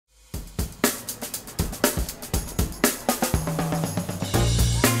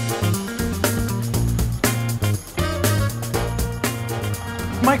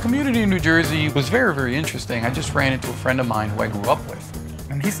community in New Jersey was very, very interesting. I just ran into a friend of mine who I grew up with,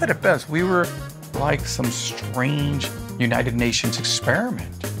 and he said it best. We were like some strange United Nations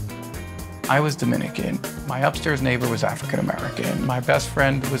experiment. I was Dominican. My upstairs neighbor was African American. My best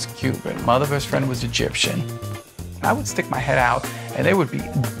friend was Cuban. My other best friend was Egyptian. I would stick my head out, and there would be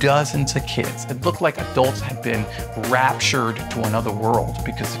dozens of kids. It looked like adults had been raptured to another world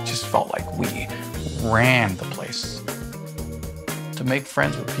because it just felt like we ran the place. To make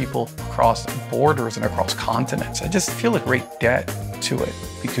friends with people across borders and across continents, I just feel a great debt to it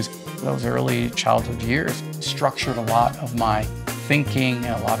because those early childhood years structured a lot of my thinking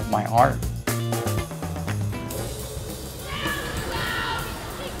and a lot of my art.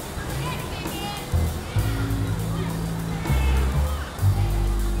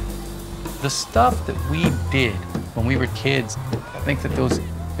 The stuff that we did when we were kids, I think that those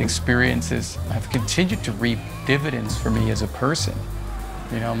experiences have continued to reap dividends for me as a person.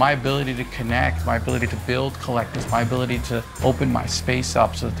 You know, my ability to connect, my ability to build collectives, my ability to open my space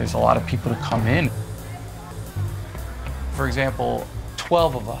up so that there's a lot of people to come in. For example,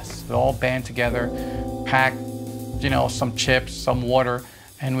 12 of us would all band together, pack, you know, some chips, some water,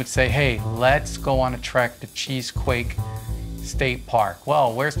 and would say, hey, let's go on a trek to Cheesequake State Park.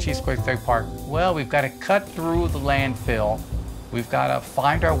 Well, where's Cheesequake State Park? Well, we've got to cut through the landfill. We've got to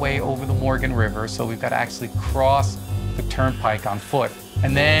find our way over the Morgan River, so we've got to actually cross the turnpike on foot.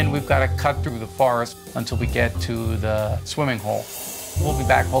 And then we've got to cut through the forest until we get to the swimming hole. We'll be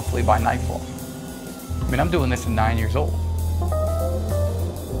back hopefully by nightfall. I mean, I'm doing this at 9 years old.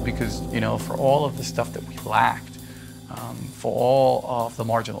 Because, you know, for all of the stuff that we lacked, for all of the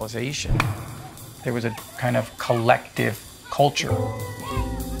marginalization, there was a kind of collective culture,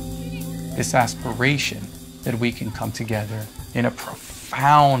 this aspiration that we can come together in a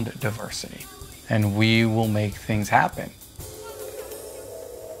profound diversity, and we will make things happen.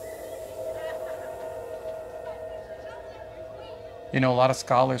 You know, a lot of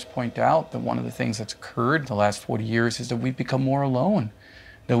scholars point out that one of the things that's occurred in the last 40 years is that we've become more alone,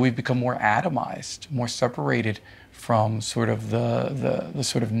 that we've become more atomized, more separated from sort of the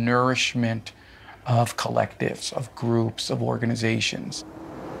sort of nourishment of collectives, of groups, of organizations.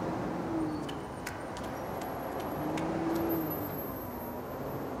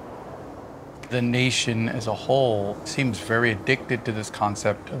 The nation as a whole seems very addicted to this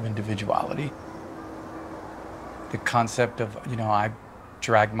concept of individuality. The concept of, you know, I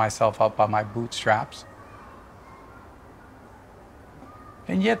dragged myself up by my bootstraps.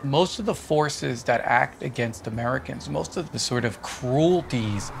 And yet most of the forces that act against Americans, most of the sort of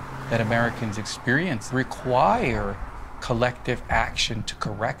cruelties that Americans experience require collective action to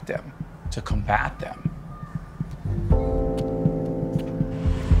correct them, to combat them.